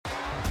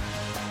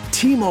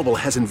T-Mobile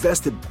has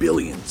invested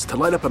billions to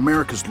light up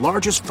America's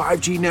largest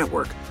 5G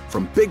network,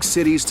 from big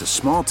cities to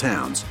small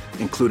towns,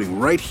 including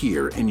right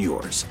here in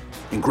yours.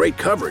 And great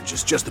coverage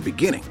is just the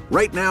beginning.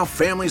 Right now,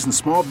 families and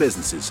small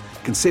businesses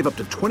can save up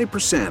to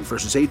 20%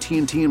 versus AT&T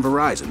and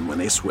Verizon when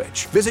they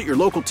switch. Visit your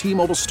local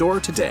T-Mobile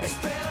store today.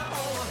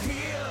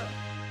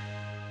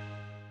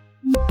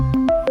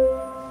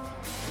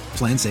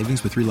 Plan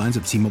savings with 3 lines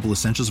of T-Mobile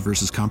Essentials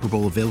versus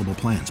comparable available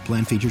plans.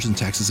 Plan features and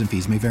taxes and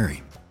fees may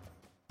vary.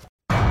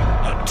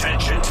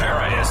 Attention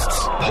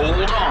terrorists,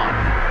 hold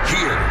on.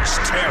 Here's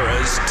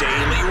Tara's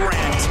Daily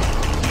Rant.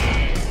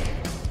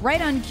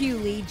 Right on cue,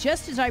 Lee.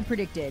 Just as I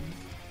predicted,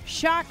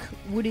 shock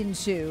would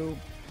ensue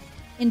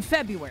in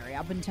February.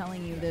 I've been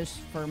telling you this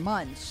for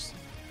months.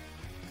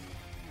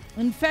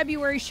 In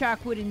February,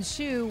 shock would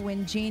ensue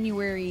when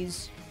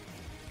January's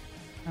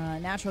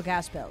natural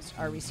gas bills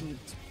are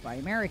received by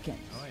Americans.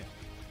 Oh, yeah.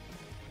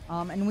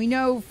 And we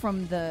know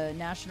from the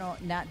Natural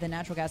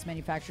Gas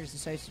Manufacturers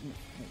Association,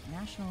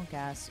 National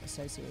Gas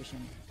Association.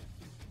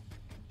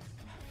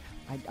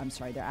 I'm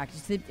sorry,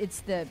 it's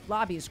the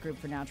lobbyist group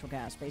for natural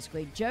gas.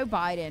 Basically, Joe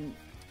Biden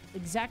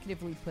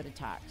executively put a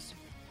tax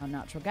on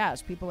natural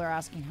gas. People are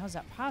asking, how is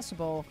that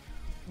possible?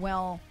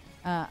 Well,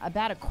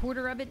 about a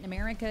quarter of it in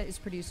America is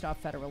produced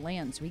off federal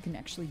land, so he can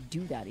actually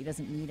do that. He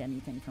doesn't need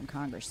anything from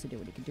Congress to do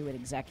it. He can do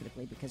it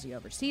executively because he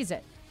oversees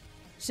it.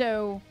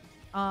 So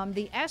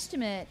the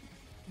estimate,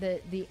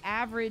 the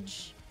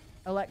average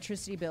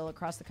electricity bill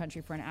across the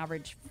country for an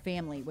average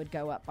family would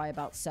go up by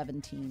about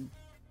 17%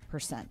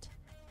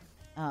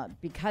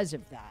 because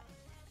of that.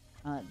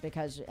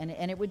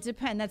 And it would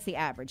depend. That's the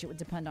average. It would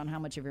depend on how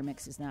much of your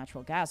mix is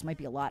natural gas. It might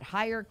be a lot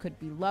higher, could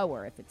be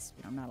lower if it's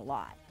not a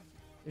lot.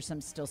 There's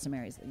still some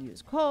areas that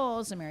use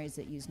coal, some areas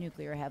that use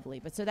nuclear heavily.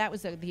 But so that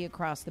was the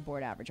across the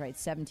board average, right?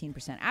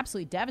 17%.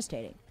 Absolutely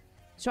devastating.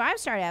 So I've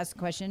started asking the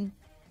question,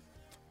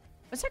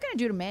 what's that going to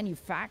do to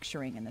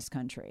manufacturing in this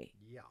country?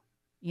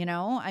 Yeah.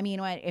 I mean,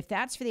 if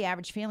that's for the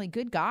average family,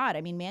 good God.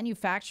 I mean,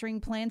 manufacturing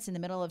plants in the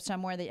middle of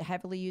somewhere that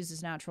heavily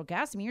uses natural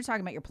gas. I mean, you're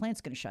talking about your plant's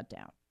going to shut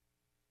down.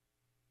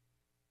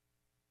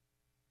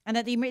 And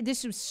that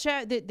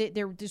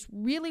this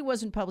really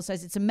wasn't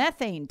publicized. It's a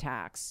methane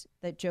tax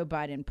that Joe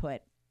Biden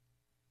put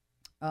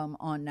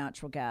on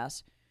natural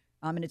gas.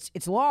 And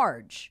it's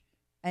large,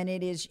 and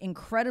it is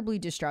incredibly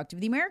destructive.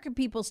 The American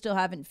people still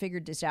haven't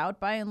figured this out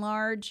by and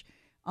large.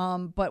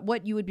 But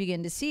what you would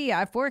begin to see,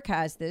 I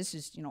forecast this,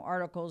 is,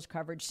 articles,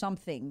 coverage,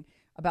 something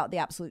about the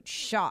absolute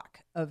shock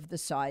of the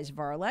size of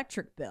our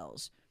electric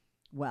bills.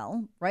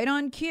 Well, right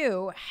on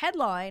cue,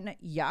 headline,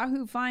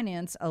 Yahoo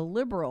Finance, a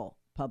liberal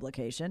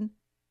publication.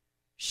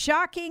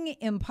 Shocking,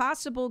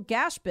 impossible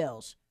gas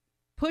bills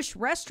push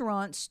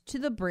restaurants to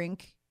the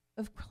brink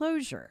of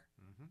closure.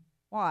 Mm-hmm.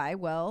 Why?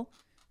 Well,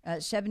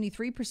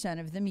 73%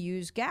 of them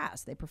use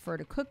gas. They prefer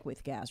to cook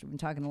with gas. We've been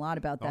talking a lot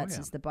about that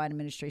since the Biden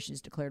administration has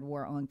declared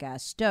war on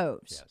gas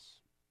stoves. Yes.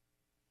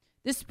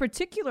 This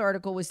particular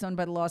article was done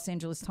by the Los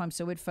Angeles Times,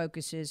 so it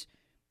focuses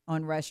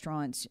on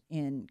restaurants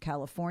in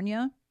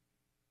California.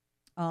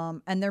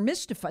 And they're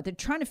mystified. They're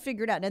trying to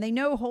figure it out. Now, they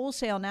know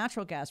wholesale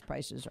natural gas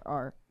prices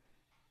are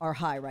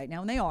high right now,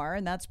 and they are,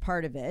 and that's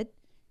part of it.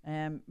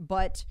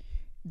 But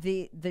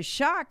the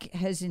shock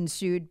has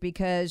ensued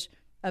because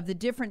of the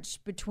difference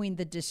between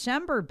the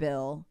December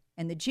bill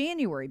and the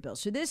January bill.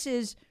 So this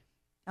is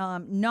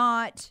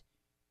not,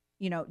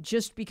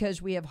 just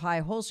because we have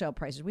high wholesale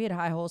prices. We had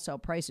high wholesale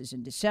prices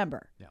in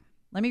December. Yeah.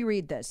 Let me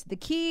read this. The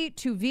key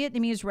to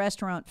Vietnamese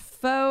restaurant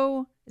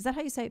Pho, is that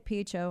how you say it,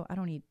 P-H-O? I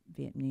don't eat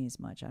Vietnamese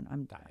much.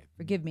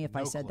 Forgive me if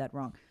I said that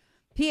wrong.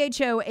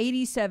 P-H-O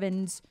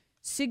 87's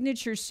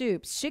signature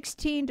soup,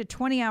 16 to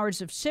 20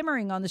 hours of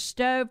simmering on the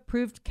stove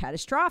proved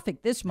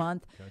catastrophic this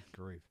month. Good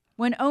grief.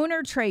 When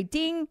owner Trey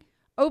Ding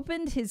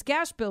opened his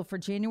gas bill for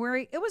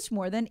January, it was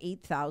more than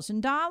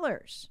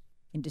 $8,000.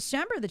 In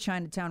December, the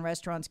Chinatown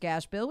restaurant's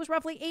gas bill was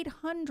roughly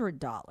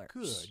 $800.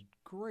 Good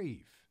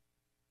grief.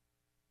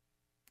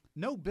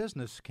 No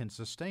business can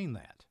sustain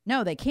that.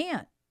 No, they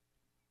can't.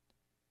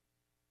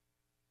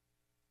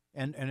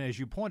 And as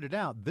you pointed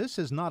out, this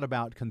is not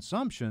about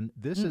consumption.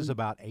 This is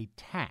about a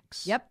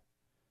tax. Yep.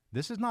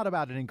 This is not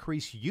about an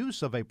increased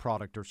use of a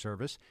product or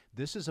service.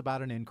 This is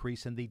about an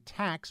increase in the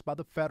tax by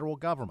the federal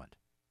government.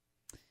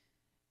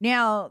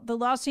 Now, the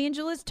Los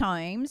Angeles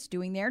Times,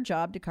 doing their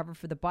job to cover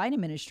for the Biden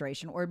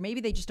administration, or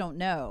maybe they just don't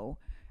know,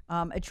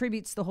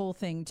 attributes the whole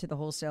thing to the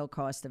wholesale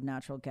cost of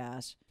natural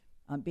gas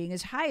being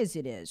as high as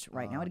it is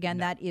right now. And again,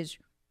 that is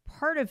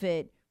part of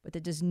it, but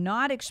that does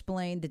not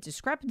explain the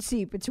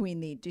discrepancy between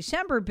the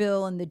December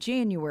bill and the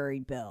January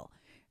bill,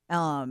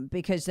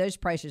 because those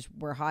prices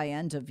were high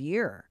end of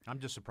year. I'm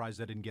just surprised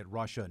they didn't get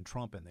Russia and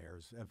Trump in there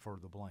for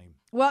the blame.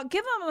 Well,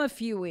 give them a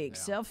few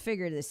weeks. Yeah. They'll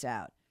figure this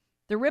out.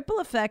 The ripple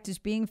effect is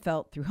being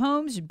felt through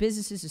homes and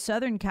businesses of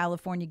Southern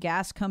California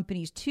Gas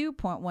Company's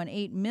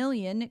 2.18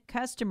 million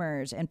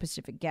customers, and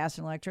Pacific Gas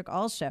and Electric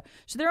also.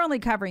 So they're only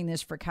covering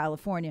this for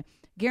California.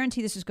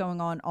 Guarantee this is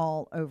going on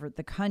all over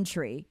the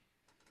country.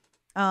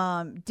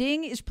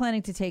 Ding is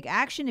planning to take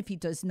action. If he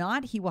does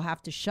not, he will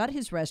have to shut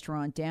his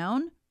restaurant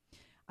down.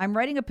 I'm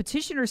writing a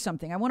petition or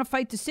something. I want to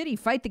fight the city,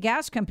 fight the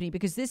gas company,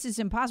 because this is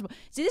impossible.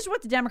 See, this is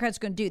what the Democrats are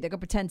going to do. They're going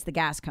to pretend it's the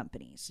gas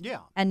companies. Yeah.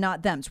 And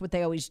not them. It's what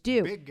they always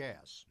do. Big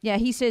gas. Yeah,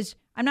 he says,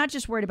 I'm not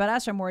just worried about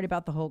us. I'm worried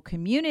about the whole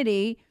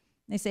community.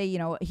 They say,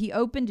 he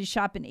opened his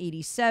shop in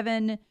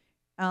 1987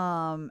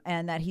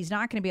 and that he's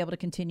not going to be able to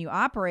continue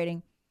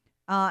operating.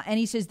 And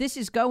he says this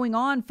is going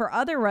on for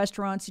other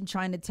restaurants in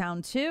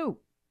Chinatown, too.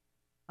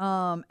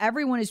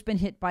 Everyone has been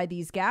hit by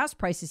these gas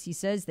prices, he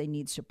says. They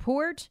need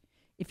support.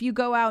 If you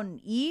go out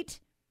and eat,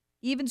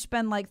 even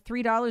spend like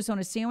 $3 on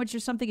a sandwich or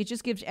something, it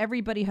just gives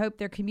everybody hope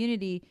their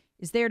community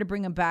is there to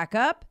bring them back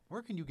up.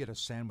 Where can you get a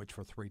sandwich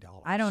for $3?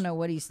 I don't know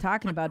what he's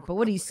talking about, but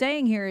what he's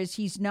saying here is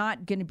he's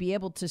not going to be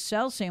able to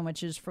sell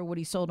sandwiches for what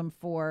he sold them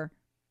for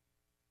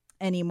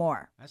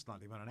anymore. That's not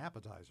even an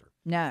appetizer.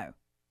 No.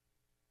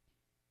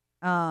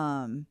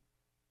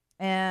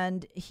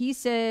 And he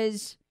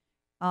says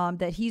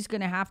that he's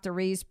going to have to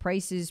raise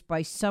prices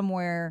by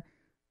somewhere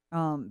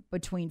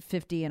between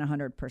 50 and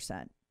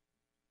 100%.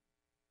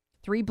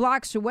 3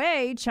 blocks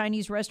away,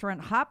 Chinese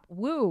restaurant Hop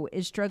Woo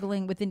is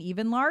struggling with an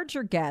even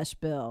larger gas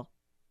bill.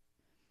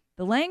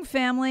 The Lang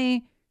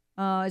family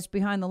is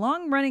behind the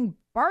long-running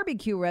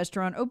barbecue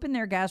restaurant, opened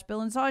their gas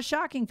bill and saw a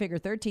shocking figure,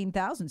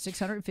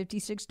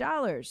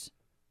 $13,656.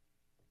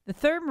 The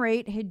therm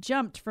rate had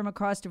jumped from a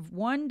cost of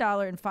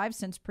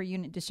 $1.05 per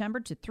unit in December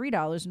to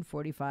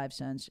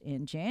 $3.45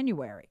 in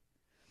January.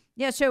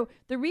 Yeah, so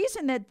the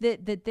reason that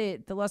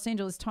the Los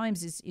Angeles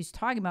Times is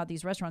talking about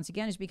these restaurants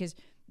again is because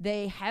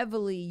they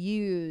heavily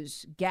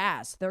use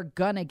gas. They're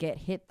gonna get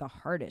hit the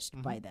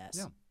hardest by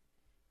this.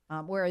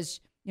 Yeah.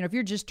 Whereas, if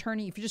you're just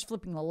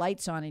flipping the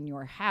lights on in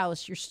your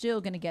house, you're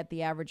still gonna get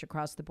the average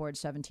across the board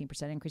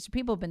 17% increase. So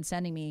people have been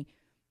sending me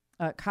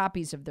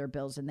copies of their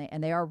bills, and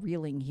they are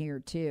reeling here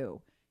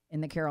too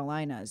in the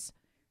Carolinas.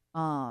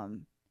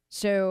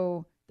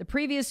 So the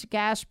previous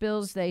gas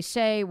bills, they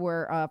say,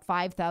 were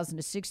 $5,000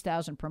 to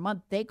 $6,000 per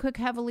month. They cook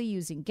heavily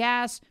using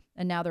gas,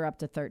 and now they're up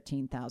to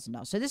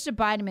 $13,000. So this is a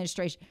Biden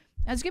administration.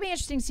 Now, it's going to be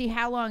interesting to see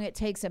how long it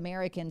takes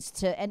Americans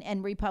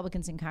and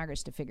Republicans in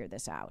Congress to figure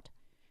this out,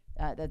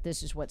 that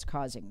this is what's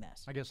causing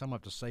this. I guess I'm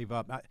going to have to save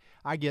up.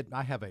 I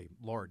have a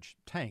large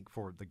tank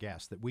for the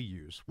gas that we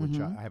use, which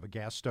I have a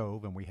gas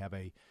stove, and we have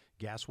a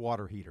gas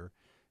water heater,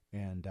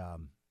 and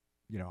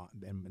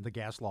and the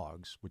gas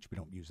logs, which we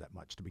don't use that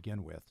much to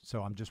begin with.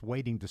 So I'm just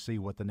waiting to see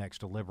what the next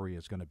delivery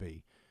is going to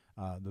be.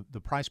 The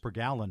price per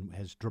gallon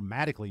has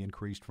dramatically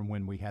increased from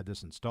when we had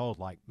this installed,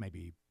 like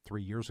maybe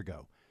 3 years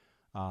ago.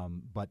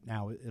 But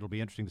now it'll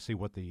be interesting to see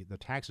what the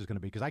tax is going to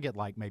be, because I get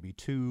like maybe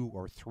 2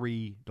 or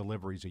 3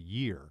 deliveries a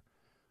year.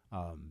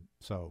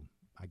 So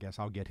I guess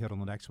I'll get hit on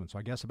the next one. So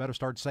I guess I better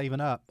start saving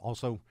up.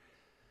 Also,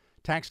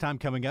 tax time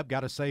coming up,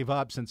 got to save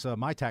up since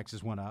my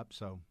taxes went up.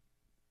 So.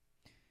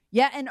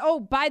 Yeah, and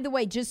by the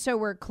way, just so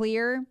we're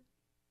clear,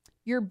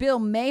 your bill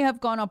may have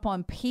gone up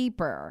on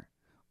paper,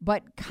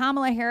 but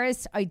Kamala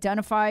Harris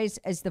identifies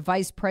as the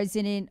vice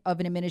president of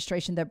an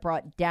administration that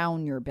brought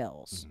down your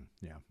bills.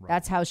 Yeah, right.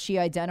 That's how she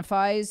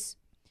identifies.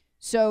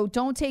 So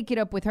don't take it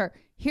up with her.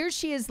 Here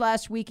she is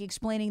last week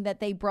explaining that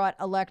they brought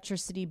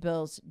electricity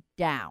bills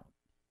down.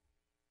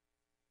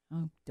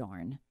 Oh,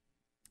 darn.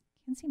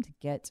 Can't seem to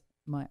get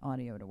my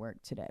audio to work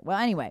today. Well,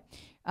 anyway,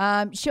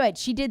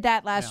 she did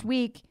that last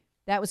week.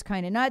 That was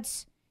kind of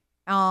nuts.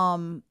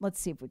 Let's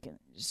see if we can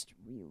just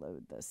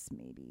reload this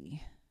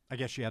maybe. I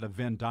guess she had a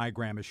Venn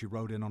diagram as she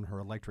rode in on her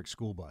electric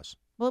school bus.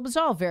 Well, it was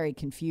all very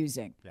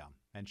confusing. Yeah,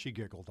 and she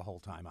giggled the whole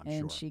time, I'm sure.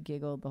 And she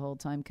giggled the whole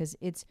time because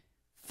it's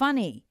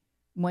funny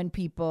when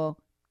people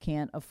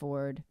can't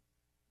afford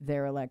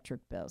their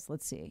electric bills.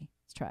 Let's see.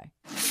 Let's try.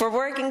 For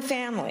working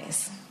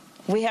families,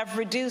 we have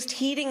reduced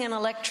heating and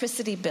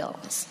electricity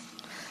bills,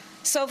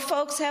 so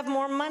folks have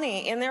more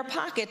money in their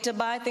pocket to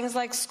buy things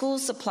like school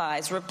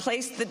supplies,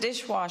 replace the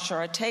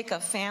dishwasher, or take a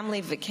family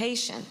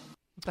vacation.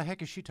 What the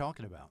heck is she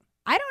talking about?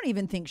 I don't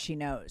even think she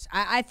knows.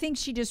 I think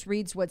she just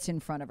reads what's in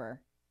front of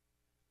her.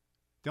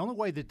 The only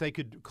way that they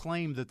could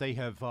claim that they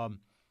have,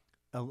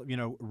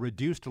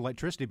 reduced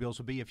electricity bills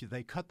would be if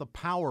they cut the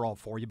power off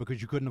for you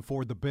because you couldn't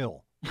afford the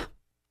bill.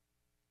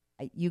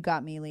 You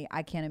got me, Lee.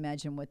 I can't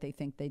imagine what they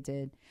think they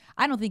did.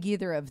 I don't think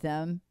either of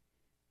them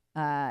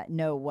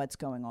know what's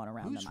going on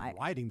around them. Who's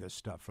writing this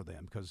stuff for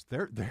them? Because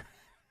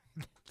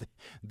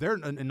they're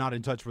not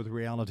in touch with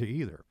reality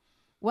either.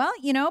 Well,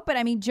 but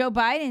I mean, Joe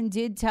Biden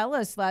did tell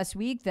us last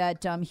week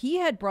that he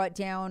had brought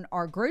down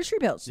our grocery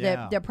bills.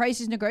 Yeah. The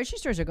prices in the grocery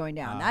stores are going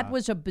down. That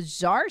was a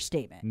bizarre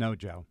statement. No,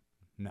 Joe.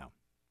 No.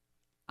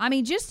 I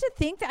mean, just to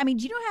think that. I mean,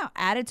 do you know how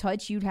out of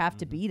touch you'd have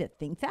to be to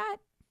think that?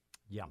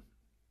 Yeah.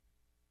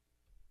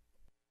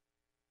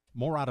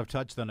 More out of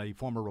touch than a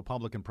former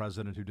Republican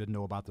president who didn't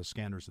know about the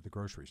scanners at the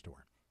grocery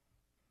store.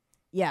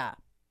 Yeah.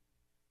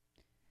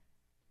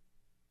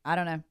 I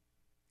don't know.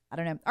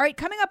 All right,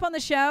 coming up on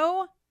the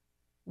show,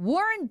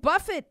 Warren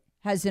Buffett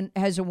has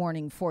a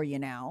warning for you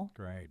now.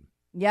 Great.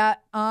 Yeah,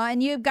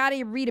 and you've got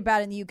to read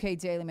about it in the UK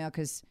Daily Mail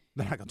because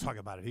they're not going to talk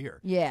about it here.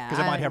 Yeah.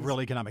 Because it might have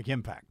real economic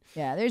impact.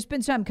 Yeah, there's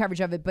been some coverage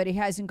of it, but it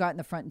hasn't gotten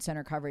the front and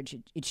center coverage.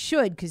 It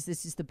should, because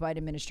this is the Biden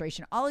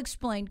administration. I'll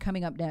explain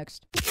coming up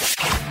next.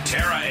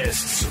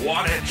 Terrorists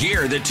want it.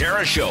 Hear the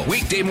Tara Show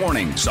weekday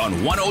mornings on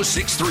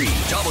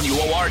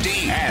 106.3 WORD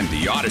and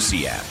the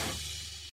Odyssey app.